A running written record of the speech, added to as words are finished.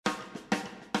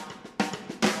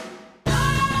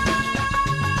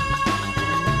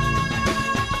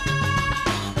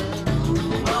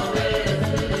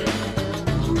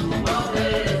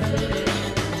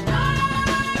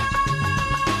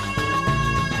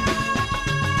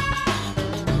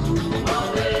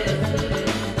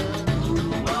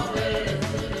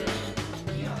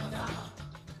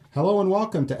Hello and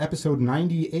welcome to episode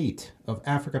 98 of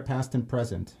Africa Past and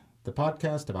Present, the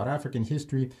podcast about African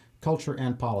history, culture,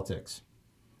 and politics.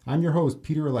 I'm your host,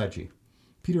 Peter Alegi.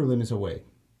 Peter Lynn is away.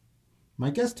 My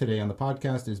guest today on the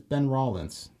podcast is Ben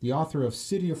Rawlins, the author of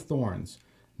City of Thorns,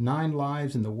 9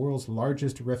 Lives in the World's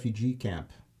Largest Refugee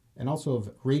Camp, and also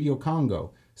of Radio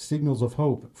Congo, Signals of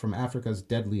Hope from Africa's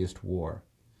Deadliest War.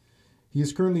 He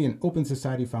is currently an Open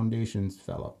Society Foundation's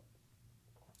Fellow.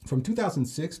 From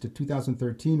 2006 to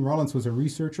 2013, Rawlins was a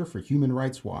researcher for Human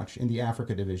Rights Watch in the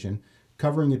Africa Division,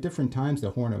 covering at different times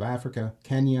the Horn of Africa,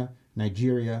 Kenya,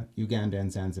 Nigeria, Uganda,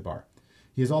 and Zanzibar.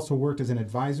 He has also worked as an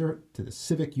advisor to the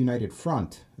Civic United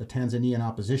Front, a Tanzanian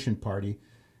opposition party,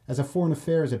 as a foreign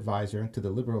affairs advisor to the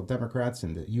Liberal Democrats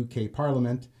in the UK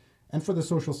Parliament, and for the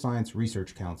Social Science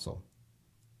Research Council.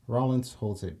 Rawlins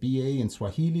holds a BA in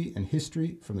Swahili and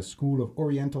History from the School of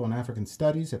Oriental and African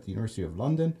Studies at the University of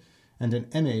London, and an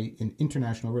MA in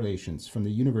International Relations from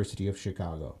the University of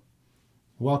Chicago.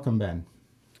 Welcome, Ben.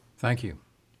 Thank you.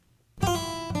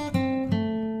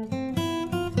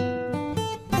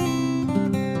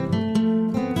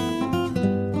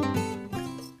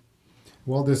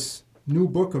 Well, this new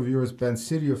book of yours, Ben,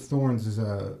 City of Thorns, is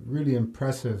a really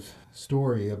impressive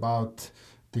story about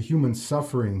the human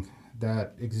suffering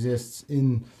that exists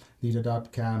in the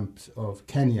Dadaab camps of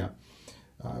Kenya.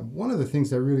 One of the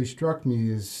things that really struck me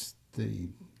is the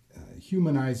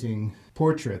humanizing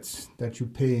portraits that you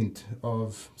paint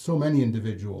of so many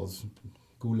individuals,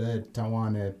 Guled,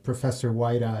 Tawane, Professor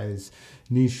White Eyes,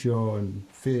 Nisho, and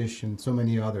Fish, and so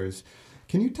many others.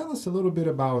 Can you tell us a little bit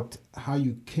about how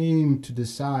you came to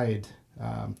decide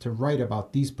to write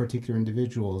about these particular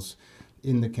individuals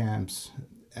in the camps,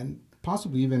 and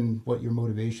possibly even what your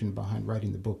motivation behind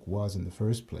writing the book was in the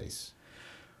first place?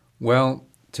 Well,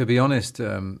 to be honest,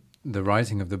 the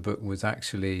writing of the book was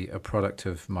actually a product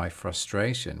of my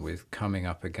frustration with coming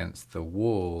up against the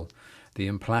wall, the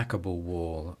implacable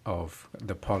wall of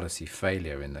the policy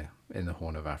failure in the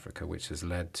Horn of Africa, which has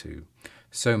led to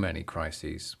so many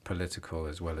crises, political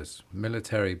as well as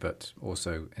military, but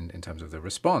also in terms of the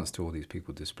response to all these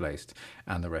people displaced,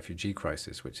 and the refugee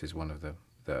crisis, which is one of the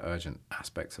urgent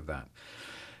aspects of that.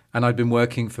 And I'd been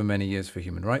working for many years for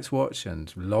Human Rights Watch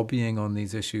and lobbying on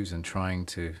these issues and trying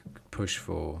to push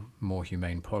for more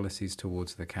humane policies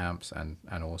towards the camps and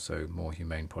also more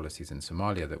humane policies in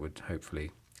Somalia that would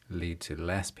hopefully lead to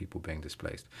less people being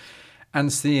displaced.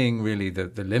 And seeing really the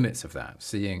limits of that,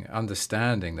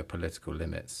 understanding the political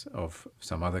limits of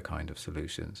some other kind of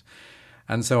solutions.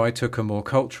 And so I took a more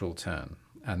cultural turn,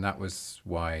 and that was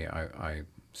why I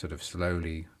sort of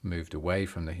slowly moved away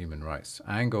from the human rights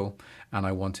angle, and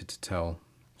I wanted to tell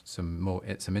some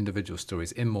individual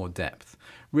stories in more depth,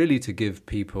 really to give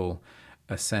people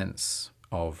a sense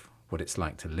of what it's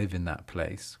like to live in that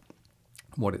place,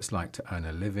 what it's like to earn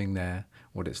a living there,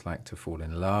 what it's like to fall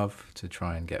in love, to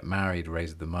try and get married,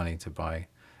 raise the money to buy,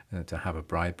 to have a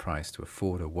bride price, to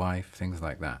afford a wife, things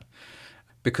like that.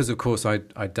 Because of course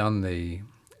I'd done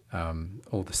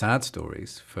all the sad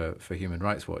stories for Human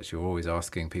Rights Watch. You're always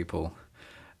asking people,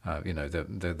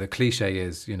 the cliche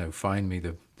is, find me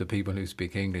the people who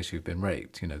speak English who've been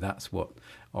raped. That's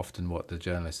often what the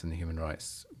journalists and the human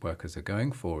rights workers are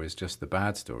going for, is just the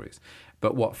bad stories.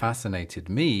 But what fascinated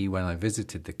me when I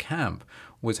visited the camp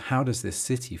was, how does this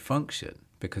city function?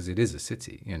 Because it is a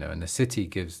city, and the city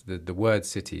gives, the word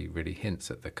city really hints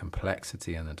at the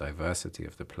complexity and the diversity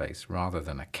of the place rather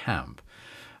than a camp.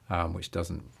 Which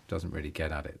doesn't really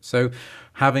get at it. So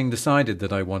having decided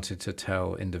that I wanted to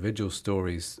tell individual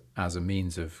stories as a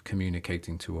means of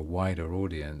communicating to a wider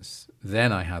audience,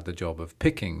 then I had the job of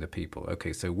picking the people.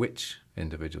 Okay, so which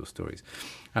individual stories?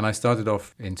 And I started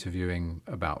off interviewing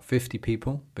about 50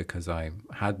 people because I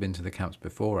had been to the camps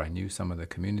before. I knew some of the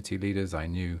community leaders, I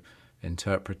knew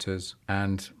interpreters,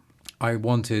 and I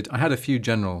had a few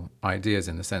general ideas,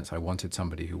 in the sense I wanted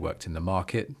somebody who worked in the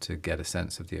market to get a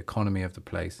sense of the economy of the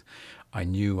place. I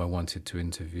knew I wanted to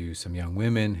interview some young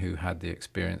women who had the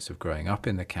experience of growing up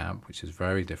in the camp, which is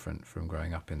very different from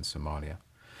growing up in Somalia.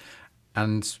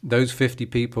 And those 50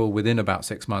 people, within about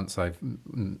 6 months, I've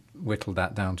whittled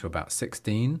that down to about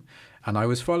 16. And I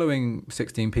was following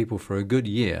 16 people for a good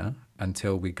year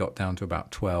until we got down to about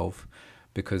 12,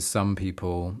 because some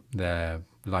people, their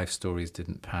life stories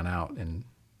didn't pan out in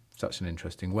such an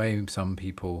interesting way. Some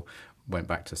people went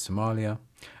back to Somalia.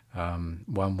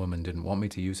 One woman didn't want me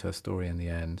to use her story in the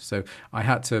end. So I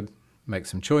had to make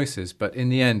some choices. But in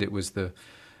the end, it was the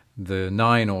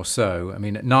 9 or so. I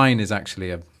mean, 9 is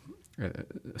actually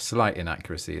a slight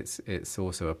inaccuracy. It's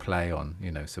also a play on,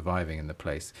 surviving in the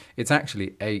place. It's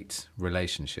actually 8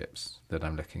 relationships that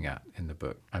I'm looking at in the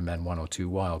book, and then 1 or 2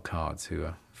 wild cards who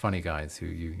are funny guys who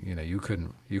you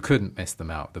couldn't miss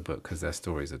them out of the book because their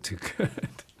stories are too good.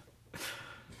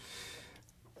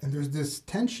 And there's this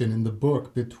tension in the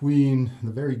book between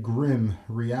the very grim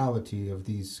reality of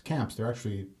these camps. There are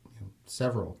actually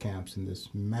several camps in this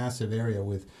massive area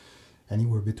with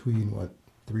anywhere between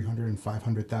 300 and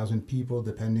 500,000 people,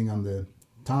 depending on the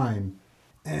time,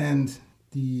 and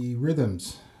the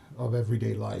rhythms of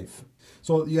everyday life.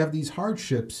 So you have these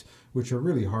hardships, which are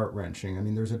really heart-wrenching. I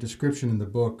mean, there's a description in the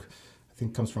book, I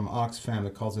think comes from Oxfam,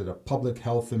 that calls it a public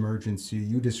health emergency.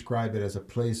 You describe it as a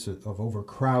place of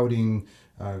overcrowding,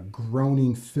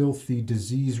 groaning, filthy,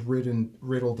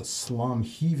 disease-riddled slum,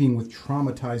 heaving with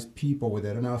traumatized people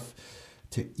without enough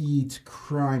to eat.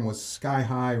 Crime was sky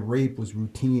high, rape was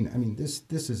routine. I mean,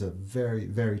 this is a very,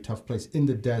 very tough place in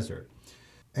the desert.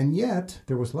 And yet,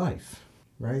 there was life,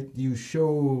 right? You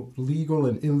show legal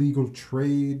and illegal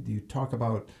trade. You talk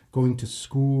about going to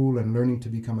school and learning to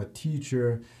become a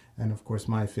teacher. And of course,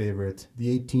 my favorite, the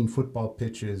 18 football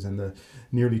pitches and the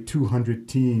nearly 200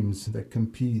 teams that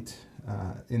compete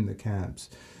in the camps.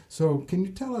 So can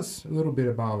you tell us a little bit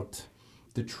about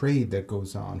the trade that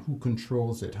goes on, who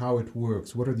controls it, how it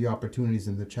works, what are the opportunities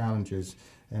and the challenges,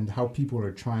 and how people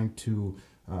are trying to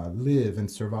live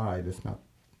and survive, if not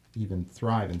even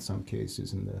thrive in some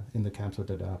cases, in the camps of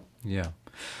Dadaab? Yeah.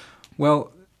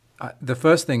 Well, the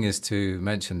first thing is to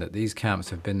mention that these camps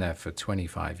have been there for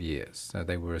 25 years. So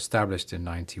they were established in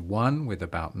 91 with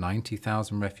about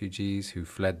 90,000 refugees who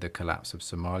fled the collapse of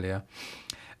Somalia.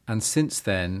 And since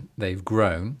then, they've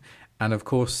grown. And of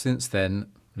course, since then,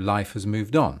 life has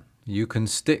moved on. You can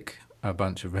stick a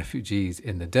bunch of refugees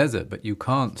in the desert, but you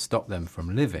can't stop them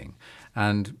from living.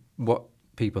 And what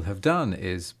people have done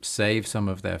is save some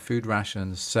of their food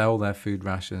rations, sell their food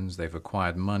rations. They've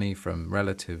acquired money from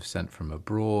relatives sent from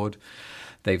abroad.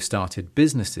 They've started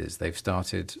businesses. They've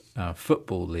started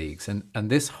football leagues. And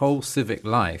this whole civic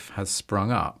life has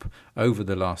sprung up over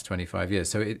the last 25 years.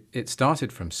 So it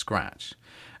started from scratch.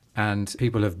 And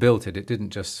people have built it. It didn't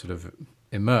just sort of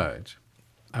emerge.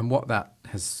 And what that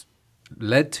has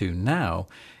led to now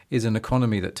is an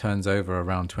economy that turns over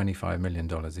around $25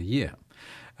 million a year.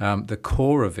 The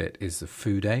core of it is the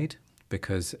food aid,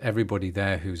 because everybody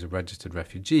there who's a registered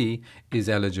refugee is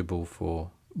eligible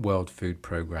for World Food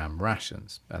Programme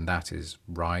rations. And that is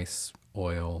rice,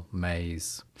 oil,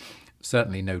 maize,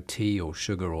 certainly no tea or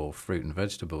sugar or fruit and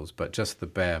vegetables, but just the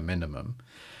bare minimum.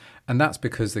 And that's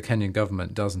because the Kenyan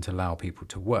government doesn't allow people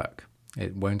to work.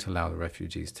 It won't allow the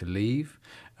refugees to leave,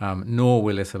 nor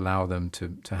will it allow them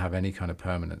to have any kind of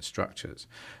permanent structures.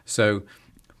 So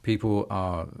people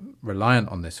are reliant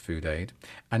on this food aid.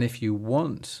 And if you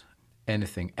want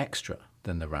anything extra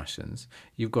than the rations,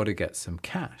 you've got to get some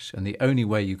cash. And the only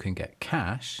way you can get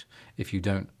cash, if you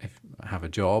have a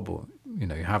job or you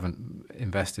haven't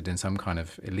invested in some kind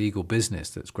of illegal business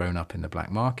that's grown up in the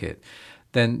black market,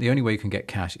 then the only way you can get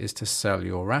cash is to sell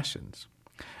your rations.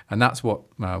 And that's what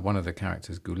one of the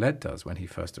characters, Guled, does when he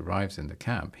first arrives in the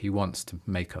camp. He wants to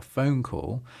make a phone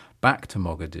call back to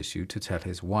Mogadishu to tell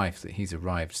his wife that he's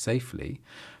arrived safely,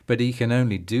 but he can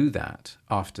only do that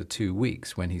after 2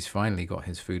 weeks when he's finally got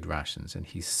his food rations and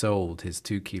he's sold his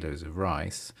 2 kilos of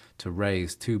rice to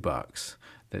raise $2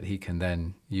 that he can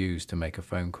then use to make a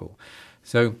phone call.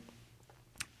 So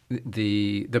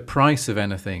the price of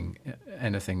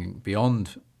anything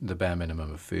beyond the bare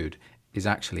minimum of food is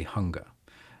actually hunger.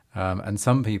 And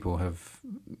some people have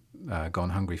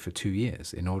gone hungry for 2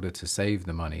 years in order to save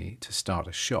the money to start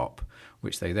a shop,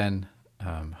 which they then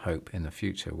hope in the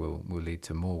future will lead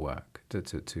to more work,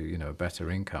 to a better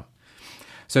income.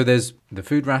 So there's the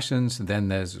food rations, then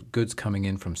there's goods coming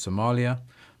in from Somalia,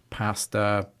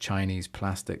 pasta, Chinese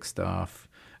plastic stuff,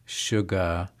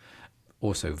 sugar,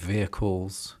 also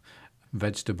vehicles,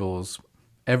 vegetables.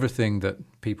 Everything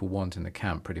that people want in the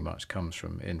camp pretty much comes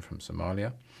from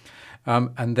Somalia.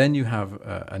 And then you have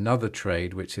another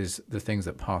trade, which is the things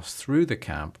that pass through the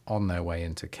camp on their way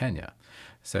into Kenya.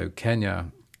 So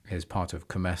Kenya is part of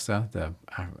COMESA, the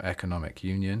Economic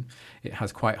Union. It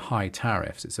has quite high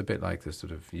tariffs. It's a bit like the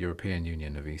sort of European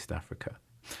Union of East Africa,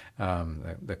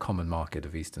 the common market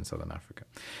of East and Southern Africa.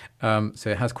 So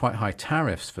it has quite high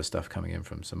tariffs for stuff coming in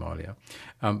from Somalia.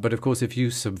 But of course, if you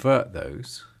subvert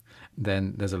those,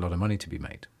 then there's a lot of money to be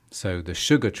made. So the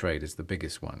sugar trade is the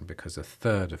biggest one because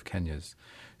 1/3 of Kenya's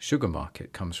sugar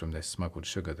market comes from this smuggled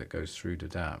sugar that goes through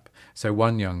Dadaab. So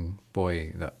one young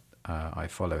boy that I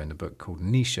follow in the book called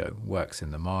Nisho works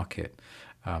in the market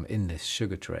in this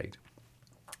sugar trade.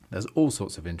 There's all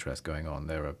sorts of interest going on.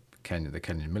 There are Kenya, the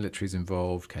Kenyan military is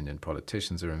involved, Kenyan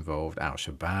politicians are involved,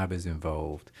 Al-Shabaab is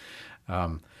involved.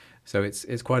 So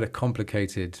it's quite a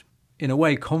complicated, in a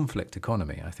way, conflict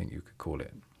economy, I think you could call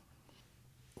it.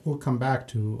 We'll come back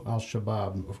to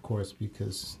Al-Shabaab, of course,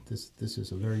 because this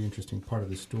is a very interesting part of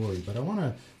the story. But I want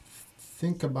to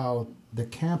think about the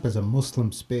camp as a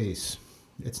Muslim space.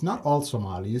 It's not all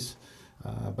Somalis,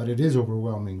 but it is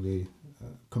overwhelmingly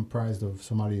comprised of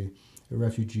Somali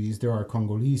refugees. There are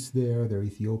Congolese there are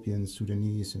Ethiopians,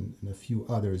 Sudanese, and a few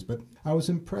others. But I was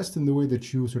impressed in the way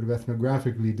that you sort of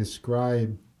ethnographically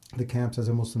describe the camps as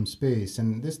a Muslim space.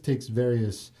 And this takes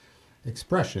various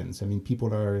expressions. I mean,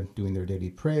 people are doing their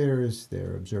daily prayers,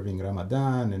 they're observing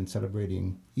Ramadan and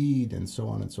celebrating Eid and so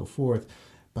on and so forth.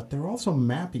 But they're also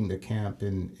mapping the camp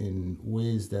in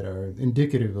ways that are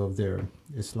indicative of their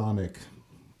Islamic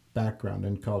background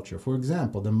and culture. For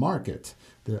example, the market,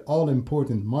 the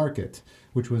all-important market,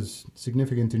 which was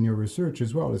significant in your research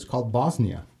as well, is called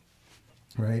Bosnia,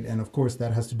 right? And of course,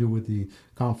 that has to do with the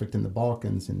conflict in the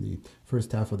Balkans in the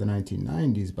first half of the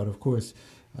 1990s. But of course,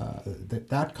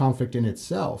 that conflict in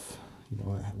itself,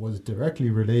 was directly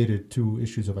related to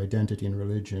issues of identity and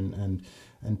religion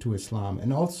and to Islam.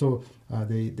 And also,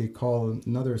 they call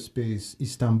another space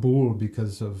Istanbul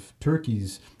because of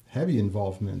Turkey's heavy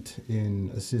involvement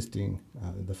in assisting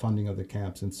the funding of the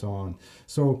camps and so on.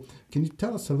 So can you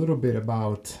tell us a little bit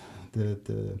about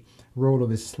the role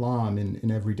of Islam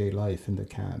in everyday life in the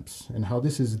camps and how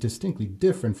this is distinctly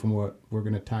different from what we're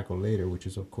going to tackle later, which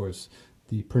is, of course,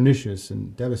 the pernicious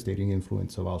and devastating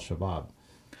influence of Al-Shabaab?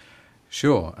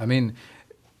 Sure. I mean,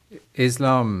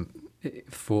 Islam,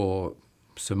 for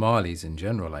Somalis in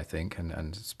general, I think,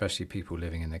 and especially people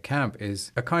living in the camp,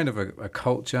 is a kind of a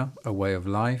culture, a way of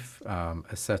life,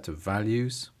 a set of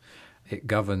values. It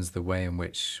governs the way in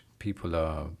which people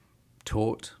are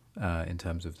taught in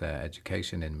terms of their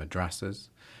education in madrasas,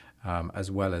 as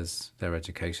well as their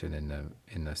education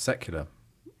in the secular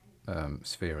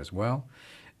sphere as well.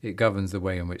 It governs the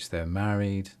way in which they're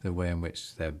married, the way in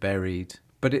which they're buried.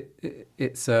 But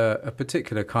it's a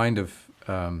particular kind of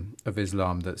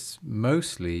Islam that's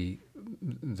mostly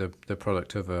the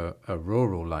product of a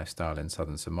rural lifestyle in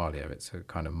southern Somalia. It's a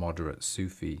kind of moderate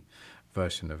Sufi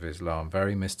version of Islam,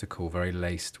 very mystical, very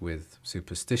laced with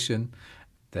superstition.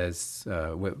 There's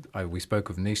we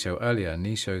spoke of Nisho earlier.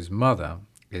 Nisho's mother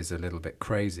is a little bit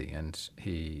crazy, and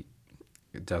he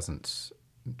doesn't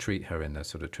treat her in the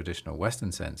sort of traditional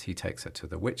Western sense. He takes her to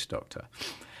the witch doctor,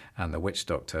 and the witch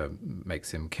doctor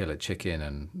makes him kill a chicken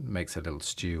and makes a little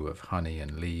stew of honey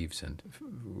and leaves and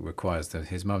requires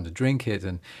his mum to drink it,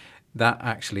 and that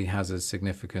actually has a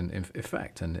significant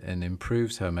effect and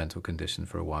improves her mental condition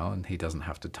for a while, and he doesn't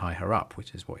have to tie her up,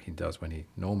 which is what he does when he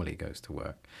normally goes to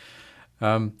work.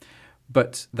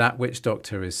 But that witch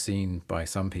doctor is seen by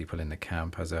some people in the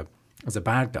camp as a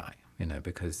bad guy,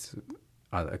 because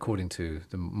according to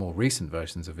the more recent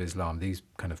versions of Islam, these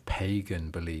kind of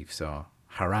pagan beliefs are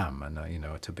haram and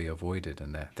are to be avoided,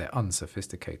 and they're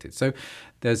unsophisticated. So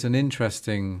there's an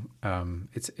interesting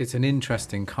it's an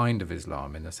interesting kind of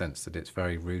Islam in the sense that it's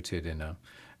very rooted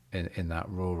in that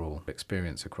rural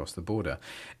experience across the border.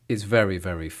 It's very,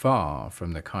 very far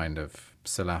from the kind of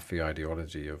Salafi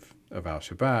ideology of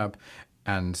Al-Shabaab,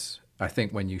 and I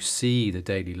think when you see the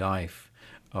daily life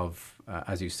of,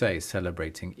 as you say,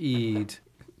 celebrating Eid,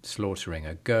 slaughtering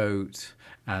a goat,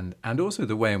 and also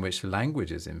the way in which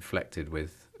language is inflected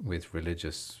with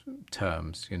religious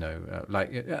terms,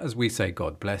 like as we say,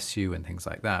 God bless you and things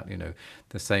like that,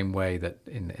 the same way that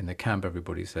in the camp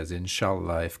everybody says,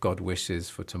 Inshallah, if God wishes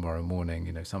for tomorrow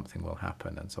morning, something will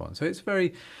happen and so on. So it's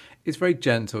very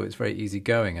gentle, it's very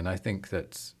easygoing, and I think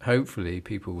that hopefully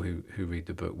people who read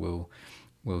the book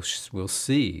will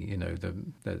see,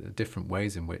 the different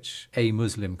ways in which a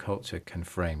Muslim culture can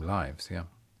frame lives. Yeah.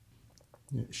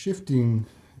 Shifting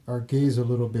our gaze a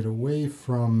little bit away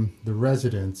from the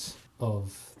residents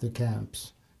of the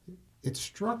camps, it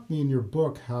struck me in your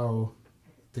book how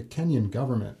the Kenyan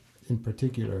government in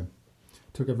particular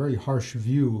took a very harsh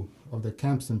view of the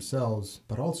camps themselves,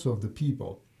 but also of the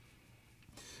people.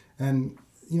 And,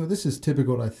 this is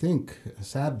typical, I think,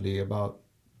 sadly,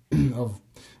 of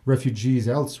refugees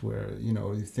elsewhere.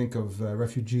 You think of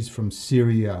refugees from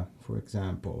Syria, for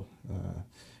example,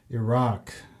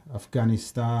 Iraq,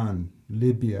 Afghanistan,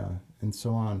 Libya, and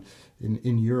so on,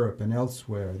 in Europe and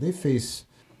elsewhere. They face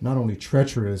not only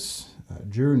treacherous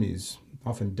journeys,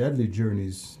 often deadly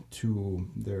journeys to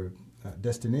their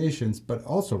destinations, but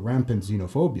also rampant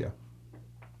xenophobia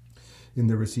in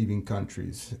the receiving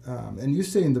countries. And you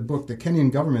say in the book, the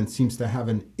Kenyan government seems to have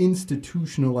an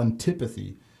institutional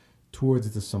antipathy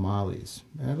towards the Somalis.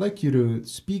 And I'd like you to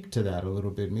speak to that a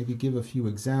little bit, maybe give a few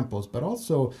examples, but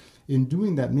also in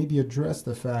doing that, maybe address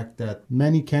the fact that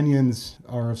many Kenyans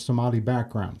are of Somali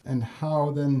background and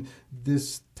how then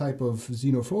this type of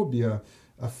xenophobia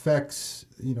affects,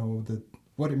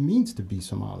 what it means to be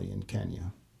Somali in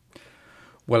Kenya.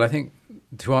 Well, I think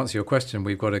to answer your question,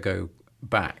 we've got to go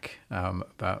back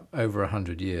about over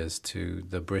 100 years to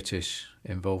the British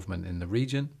involvement in the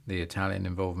region, the Italian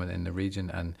involvement in the region,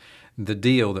 and the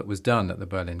deal that was done at the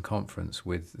Berlin Conference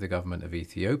with the government of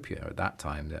Ethiopia at that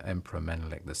time, the Emperor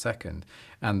Menelik II,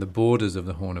 and the borders of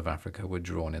the Horn of Africa were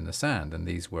drawn in the sand. And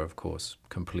these were, of course,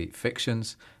 complete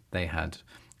fictions. They had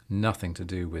nothing to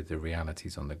do with the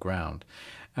realities on the ground.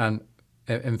 And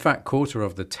in fact, quarter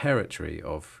of the territory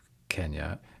of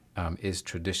Kenya is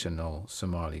traditional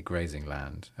Somali grazing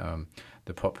land.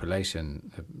 The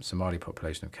Somali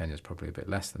population of Kenya is probably a bit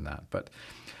less than that. But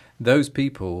those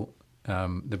people,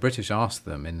 the British asked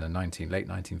them in the late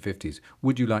 1950s,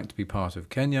 would you like to be part of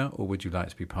Kenya or would you like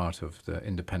to be part of the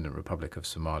independent Republic of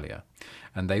Somalia?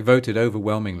 And they voted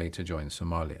overwhelmingly to join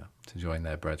Somalia, to join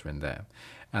their brethren there.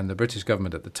 And the British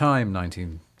government at the time,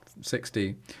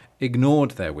 1960,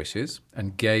 ignored their wishes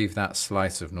and gave that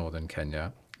slice of northern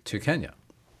Kenya to Kenya,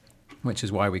 which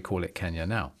is why we call it Kenya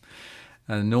now.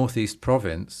 And the Northeast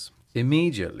Province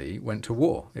immediately went to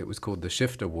war. It was called the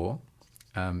Shifta War.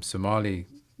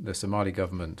 The Somali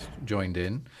government joined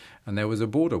in, and there was a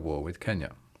border war with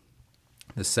Kenya.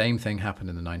 The same thing happened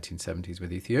in the 1970s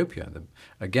with Ethiopia.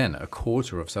 Again, a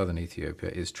quarter of southern Ethiopia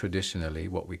is traditionally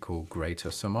what we call Greater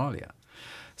Somalia.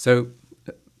 So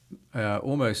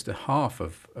almost a half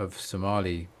of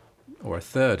Somali, or a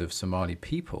third of Somali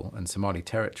people and Somali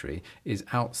territory is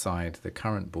outside the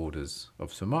current borders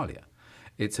of Somalia.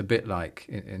 It's a bit like,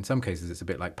 in some cases, it's a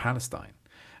bit like Palestine.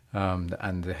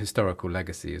 And the historical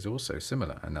legacy is also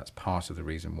similar, and that's part of the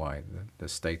reason why the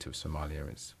state of Somalia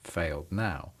has failed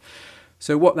now.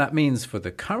 So what that means for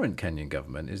the current Kenyan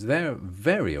government is they're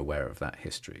very aware of that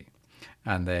history.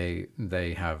 And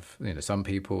they have, some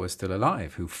people are still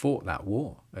alive who fought that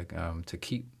war to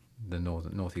keep the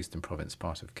northeastern province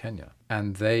part of Kenya.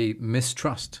 And they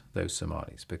mistrust those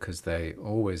Somalis because they're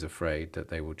always afraid that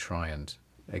they will try and,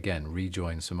 again,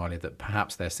 rejoin Somalia, that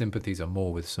perhaps their sympathies are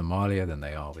more with Somalia than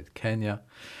they are with Kenya.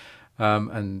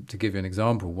 And to give you an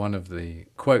example, one of the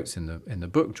quotes in the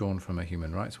book, drawn from a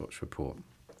Human Rights Watch report,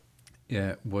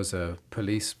 was a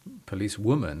police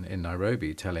woman in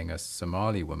Nairobi telling a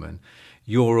Somali woman,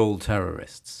 "You're all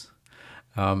terrorists."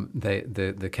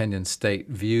 The Kenyan state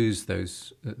views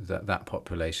that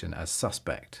population as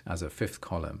suspect, as a fifth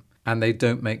column, and they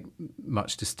don't make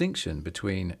much distinction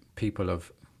between people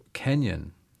of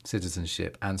Kenyan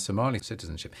citizenship and Somali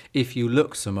citizenship. If you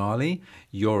look Somali,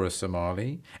 you're a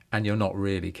Somali, and you're not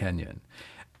really Kenyan.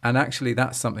 And actually,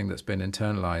 that's something that's been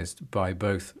internalized by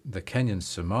both the Kenyan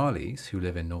Somalis who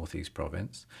live in Northeast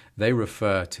Province. They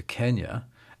refer to Kenya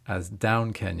as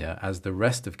down Kenya, as the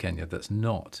rest of Kenya that's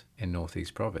not in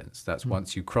Northeast Province. That's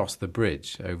once you cross the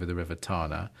bridge over the River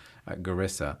Tana at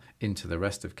Garissa into the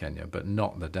rest of Kenya, but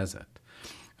not the desert.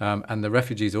 And the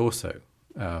refugees also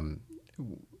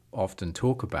often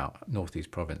talk about Northeast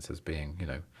Province as being,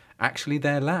 actually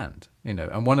their land.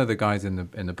 And one of the guys in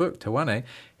the book, Tawane,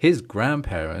 his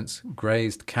grandparents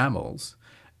grazed camels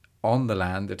on the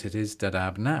land that it is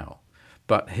Dadaab now.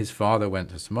 But his father went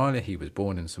to Somalia, he was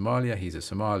born in Somalia, he's a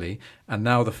Somali, and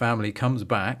now the family comes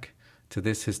back to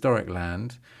this historic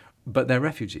land, but they're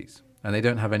refugees, and they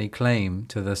don't have any claim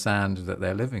to the sand that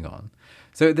they're living on.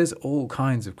 So there's all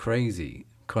kinds of crazy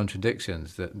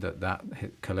contradictions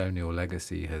that colonial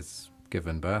legacy has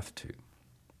given birth to.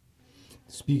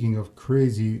 Speaking of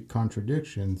crazy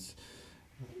contradictions,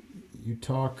 you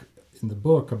talk in the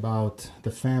book about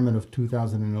the famine of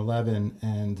 2011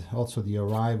 and also the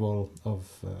arrival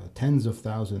of tens of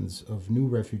thousands of new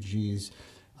refugees,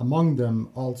 among them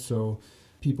also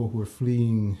people who are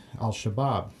fleeing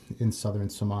al-Shabaab in southern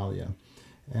Somalia.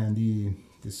 And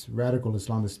this radical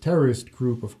Islamist terrorist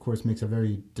group, of course, makes a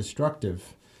very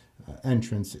destructive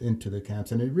entrance into the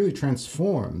camps, and it really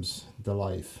transforms the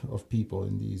life of people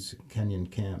in these Kenyan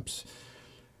camps.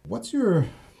 What's your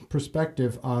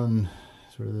perspective on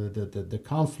sort of the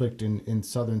conflict in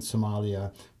southern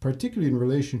Somalia, particularly in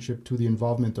relationship to the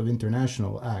involvement of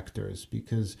international actors?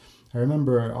 Because I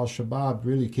remember al-Shabaab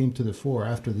really came to the fore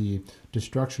after the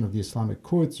destruction of the Islamic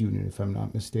Courts Union, if I'm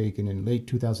not mistaken, in late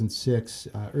 2006,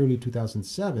 early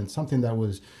 2007, something that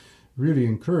was really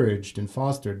encouraged and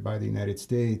fostered by the United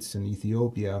States and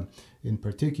Ethiopia in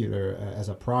particular as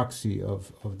a proxy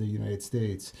of the United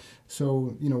States.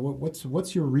 So,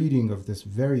 what's your reading of this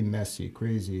very messy,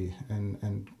 crazy,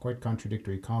 and quite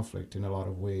contradictory conflict in a lot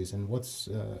of ways? And what's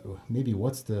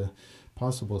the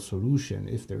possible solution,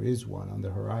 if there is one, on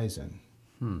the horizon?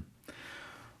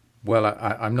 Well,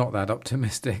 I'm not that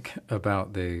optimistic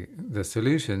about the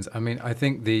solutions. I mean, I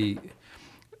think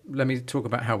let me talk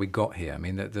about how we got here. I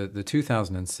mean, the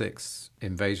 2006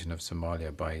 invasion of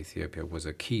Somalia by Ethiopia was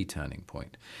a key turning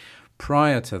point.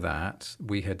 Prior to that,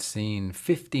 we had seen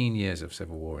 15 years of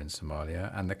civil war in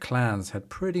Somalia, and the clans had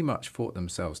pretty much fought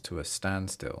themselves to a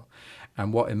standstill.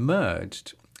 And what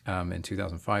emerged in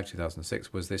 2005,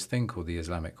 2006 was this thing called the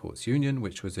Islamic Courts Union,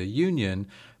 which was a union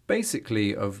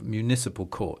basically of municipal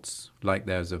courts, like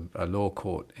there's a law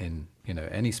court in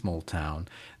any small town.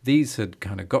 These had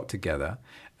kind of got together,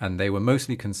 and they were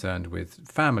mostly concerned with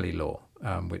family law,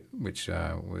 which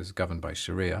was governed by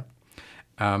Sharia.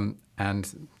 And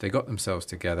they got themselves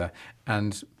together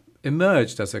and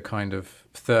emerged as a kind of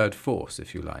third force,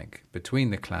 if you like,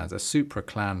 between the clans, a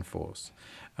supra-clan force,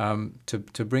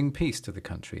 to bring peace to the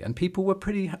country. And people were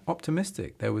pretty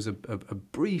optimistic. There was a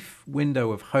brief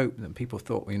window of hope that people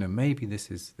thought, maybe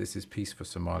this is peace for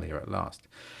Somalia at last.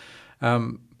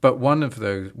 But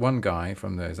one guy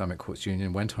from the Islamic Courts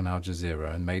Union went on Al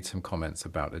Jazeera and made some comments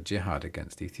about a jihad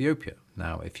against Ethiopia.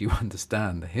 Now, if you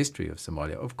understand the history of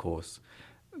Somalia, of course,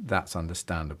 that's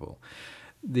understandable.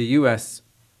 The US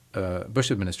Bush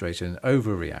administration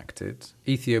overreacted.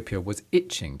 Ethiopia was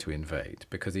itching to invade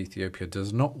because Ethiopia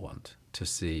does not want to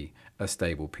see a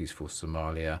stable, peaceful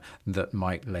Somalia that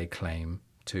might lay claim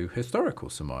to historical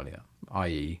Somalia,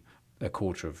 i.e., a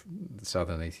quarter of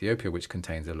southern Ethiopia, which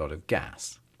contains a lot of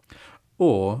gas.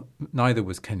 Or neither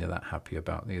was Kenya that happy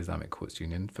about the Islamic Courts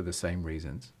Union for the same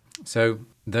reasons. So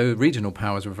the regional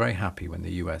powers were very happy when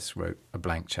the US wrote a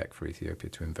blank check for Ethiopia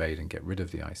to invade and get rid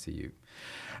of the ICU.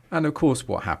 And of course,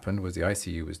 what happened was the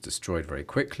ICU was destroyed very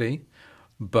quickly,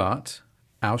 but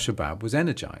Al-Shabaab was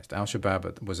energized.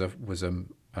 Al-Shabaab was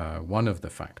one of the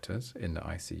factors in the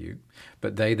ICU,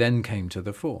 but they then came to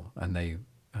the fore and they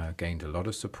gained a lot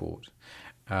of support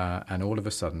and all of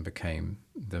a sudden became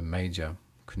the major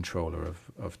controller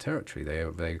of territory.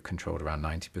 They controlled around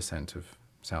 90% of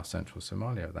South Central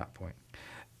Somalia at that point.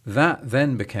 That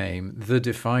then became the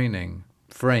defining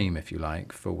frame, if you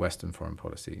like, for Western foreign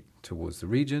policy towards the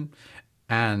region,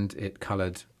 and it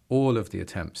coloured all of the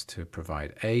attempts to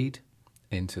provide aid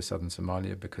into southern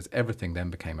Somalia because everything then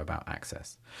became about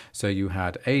access. So you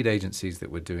had aid agencies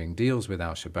that were doing deals with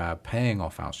Al-Shabaab, paying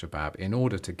off Al-Shabaab in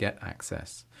order to get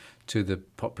access to the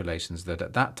populations that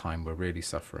at that time were really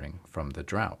suffering from the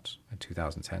drought in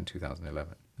 2010,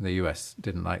 2011. The US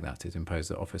didn't like that. It imposed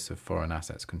the Office of Foreign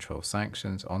Assets Control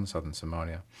sanctions on southern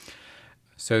Somalia.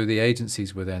 So the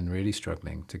agencies were then really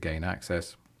struggling to gain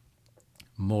access.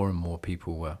 More and more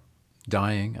people were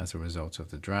dying as a result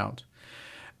of the drought.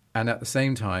 And at the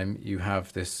same time, you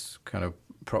have this kind of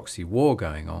proxy war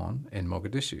going on in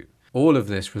Mogadishu. All of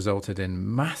this resulted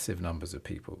in massive numbers of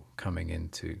people coming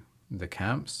into the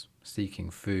camps, seeking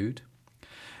food.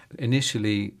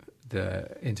 Initially,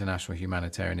 the international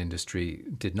humanitarian industry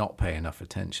did not pay enough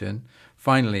attention.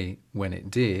 Finally, when it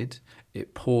did,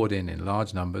 it poured in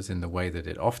large numbers in the way that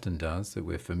it often does, that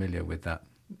we're familiar with that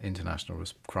international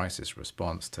crisis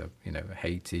response to,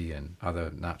 Haiti and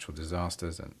other natural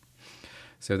disasters. And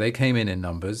so they came in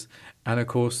numbers. And of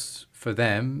course, for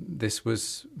them, this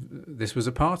was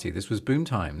a party. This was boom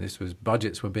time. This was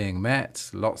budgets were being met,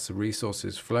 lots of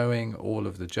resources flowing, all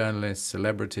of the journalists,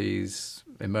 celebrities,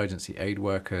 emergency aid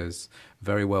workers,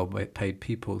 very well paid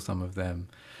people, some of them.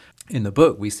 In the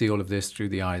book, we see all of this through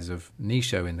the eyes of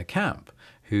Nisho in the camp,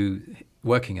 who,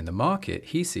 working in the market,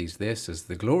 he sees this as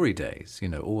the glory days,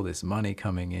 all this money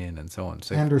coming in and so on.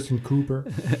 So Anderson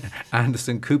Cooper.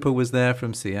 Anderson Cooper was there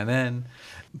from CNN.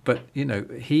 But,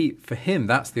 for him,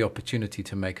 that's the opportunity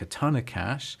to make a ton of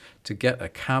cash, to get a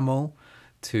camel,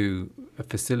 to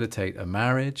facilitate a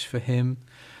marriage for him.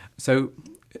 So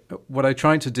what I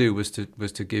tried to do was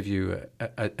to give you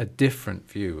a different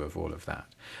view of all of that.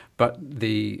 But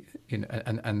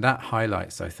and that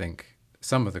highlights, I think,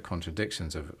 some of the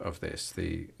contradictions of this,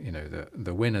 the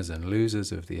winners and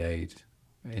losers of the aid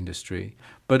industry,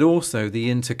 but also the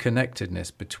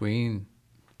interconnectedness between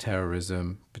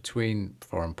terrorism, between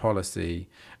foreign policy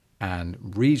and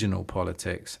regional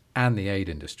politics and the aid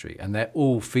industry. And they're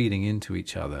all feeding into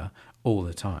each other all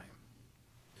the time.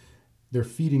 They're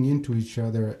feeding into each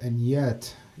other, and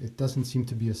yet it doesn't seem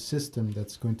to be a system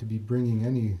that's going to be bringing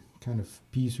any kind of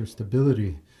peace or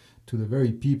stability to the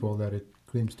very people that it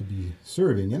claims to be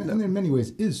serving, and in many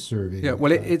ways is serving. Yeah,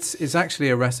 well, it's actually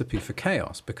a recipe for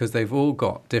chaos because they've all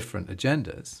got different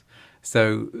agendas.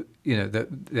 So,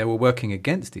 they were working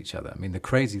against each other. I mean, the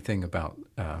crazy thing about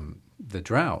the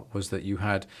drought was that you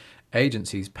had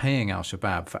agencies paying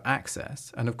al-Shabaab for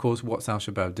access. And of course, what's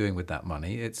al-Shabaab doing with that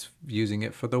money? It's using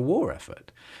it for the war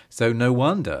effort. So no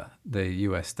wonder the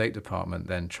US State Department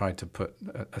then tried to put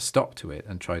a stop to it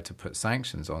and tried to put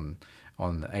sanctions on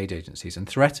aid agencies and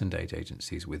threatened aid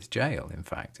agencies with jail, in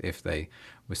fact, if they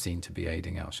were seen to be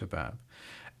aiding al-Shabaab.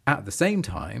 At the same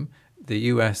time, the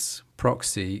US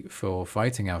proxy for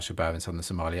fighting al-Shabaab in southern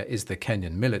Somalia is the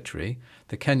Kenyan military.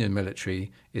 The Kenyan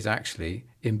military is actually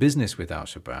in business with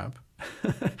al-Shabaab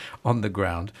on the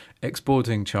ground,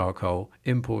 exporting charcoal,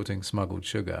 importing smuggled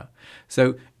sugar.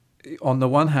 So on the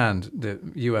one hand, the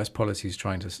US policy is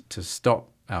trying to stop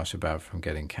al-Shabaab from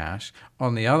getting cash.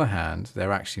 On the other hand,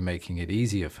 they're actually making it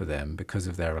easier for them because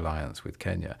of their alliance with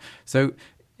Kenya. So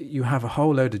you have a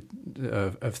whole load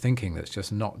of thinking that's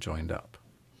just not joined up.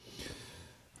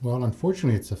 Well,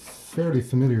 unfortunately, it's a fairly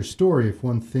familiar story if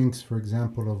one thinks, for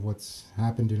example, of what's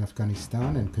happened in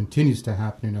Afghanistan and continues to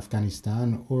happen in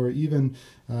Afghanistan or even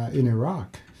in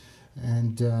Iraq.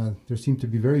 And there seem to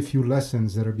be very few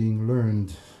lessons that are being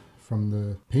learned from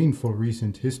the painful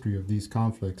recent history of these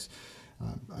conflicts.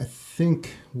 I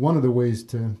think one of the ways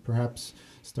to perhaps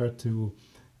start to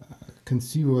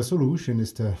conceive of a solution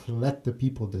is to let the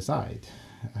people decide.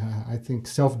 I think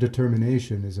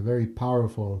self-determination is a very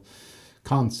powerful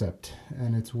concept,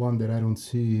 and it's one that I don't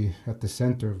see at the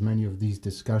center of many of these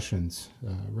discussions,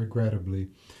 regrettably.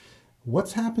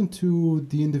 What's happened to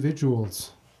the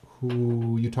individuals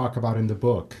who you talk about in the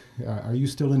book? Are you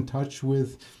still in touch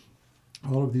with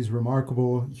all of these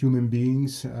remarkable human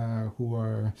beings who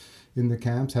are in the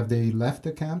camps? Have they left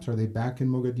the camps? Are they back in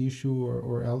Mogadishu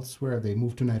or elsewhere? Have they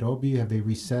moved to Nairobi? Have they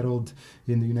resettled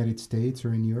in the United States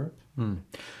or in Europe?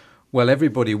 Well,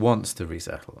 everybody wants to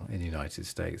resettle in the United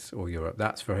States or Europe.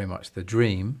 That's very much the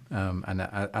dream. And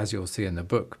as you'll see in the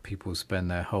book, people spend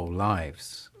their whole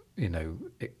lives,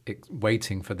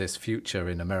 waiting for this future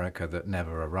in America that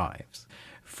never arrives.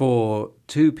 For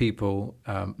two people,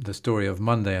 the story of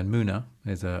Monday and Muna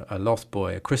is a lost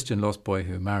boy, a Christian lost boy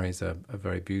who marries a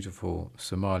very beautiful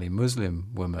Somali Muslim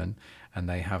woman, and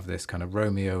they have this kind of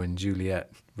Romeo and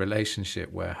Juliet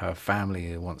relationship where her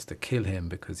family wants to kill him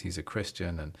because he's a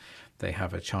Christian, and they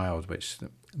have a child which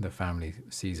the family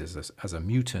sees as a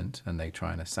mutant, and they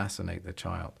try and assassinate the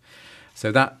child.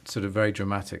 So that sort of very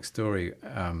dramatic story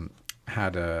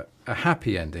had a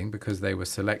happy ending because they were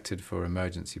selected for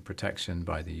emergency protection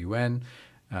by the UN.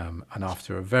 And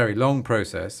after a very long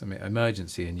process, I mean,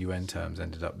 emergency in UN terms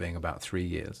ended up being about 3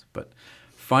 years. But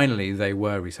finally, they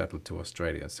were resettled to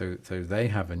Australia. So they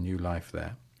have a new life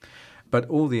there. But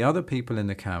all the other people in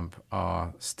the camp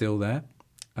are still there.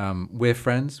 We're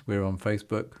friends. We're on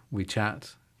Facebook. We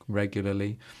chat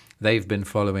regularly. They've been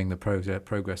following the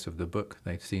progress of the book.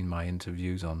 They've seen my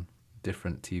interviews on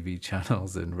different TV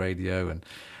channels and radio, and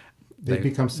they've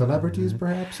become celebrities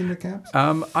perhaps in the camps?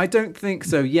 I don't think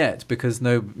so yet, because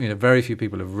very few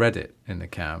people have read it in the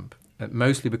camp,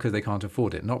 mostly because they can't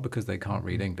afford it, not because they can't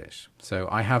read English. So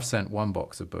I have sent one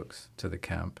box of books to the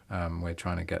camp. We're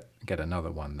trying to get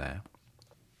another one there.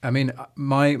 I mean,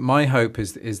 my hope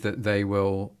is that they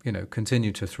will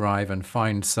continue to thrive and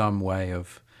find some way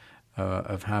of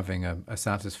having a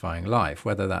satisfying life,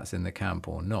 whether that's in the camp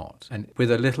or not. And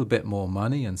with a little bit more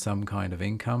money and some kind of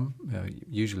income,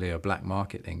 usually a black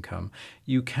market income,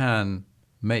 you can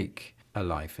make a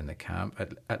life in the camp,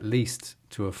 at least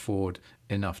to afford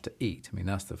enough to eat. I mean,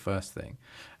 that's the first thing,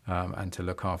 and to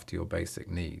look after your basic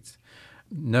needs.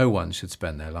 No one should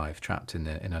spend their life trapped in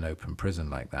an open prison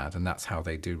like that, and that's how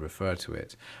they do refer to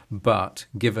it. But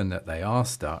given that they are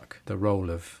stuck, the role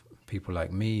of people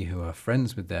like me who are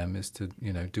friends with them is to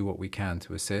do what we can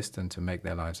to assist and to make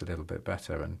their lives a little bit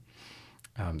better.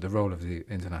 And the role of the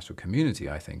international community,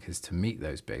 I think, is to meet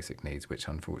those basic needs, which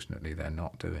unfortunately they're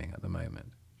not doing at the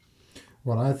moment.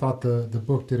 Well, I thought the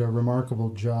book did a remarkable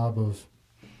job of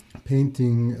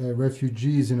painting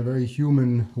refugees in a very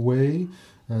human way.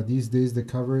 These days the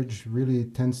coverage really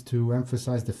tends to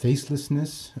emphasize the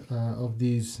facelessness of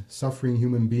these suffering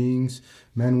human beings,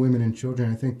 men, women, and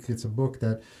children. I think it's a book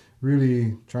that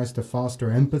really tries to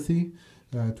foster empathy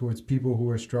towards people who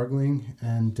are struggling.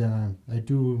 And I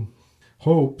do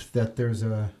hope that there's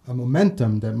a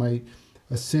momentum that might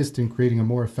assist in creating a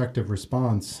more effective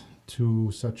response to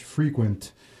such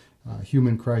frequent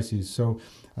human crises. So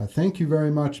thank you very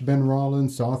much, Ben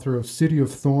Rollins, author of City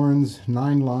of Thorns,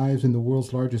 9 Lives in the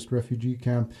World's Largest Refugee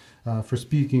Camp, for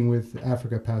speaking with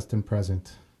Africa Past and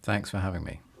Present. Thanks for having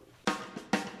me.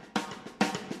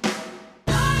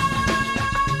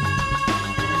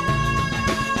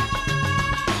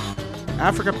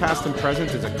 Africa Past and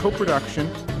Present is a co-production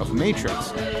of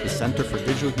Matrix, the Center for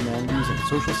Digital Humanities and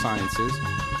Social Sciences,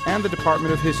 and the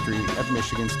Department of History at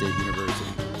Michigan State University.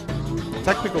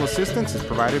 Technical assistance is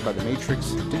provided by the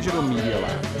Matrix Digital Media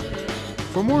Lab.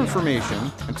 For more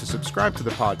information and to subscribe to the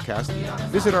podcast,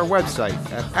 visit our website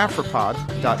at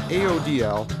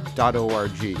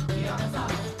afripod.aodl.org.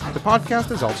 The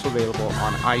podcast is also available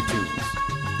on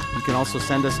iTunes. You can also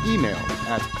send us email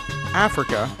at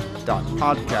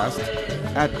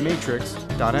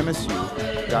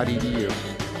africa.podcast@matrix.msu.edu.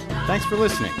 Thanks for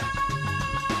listening.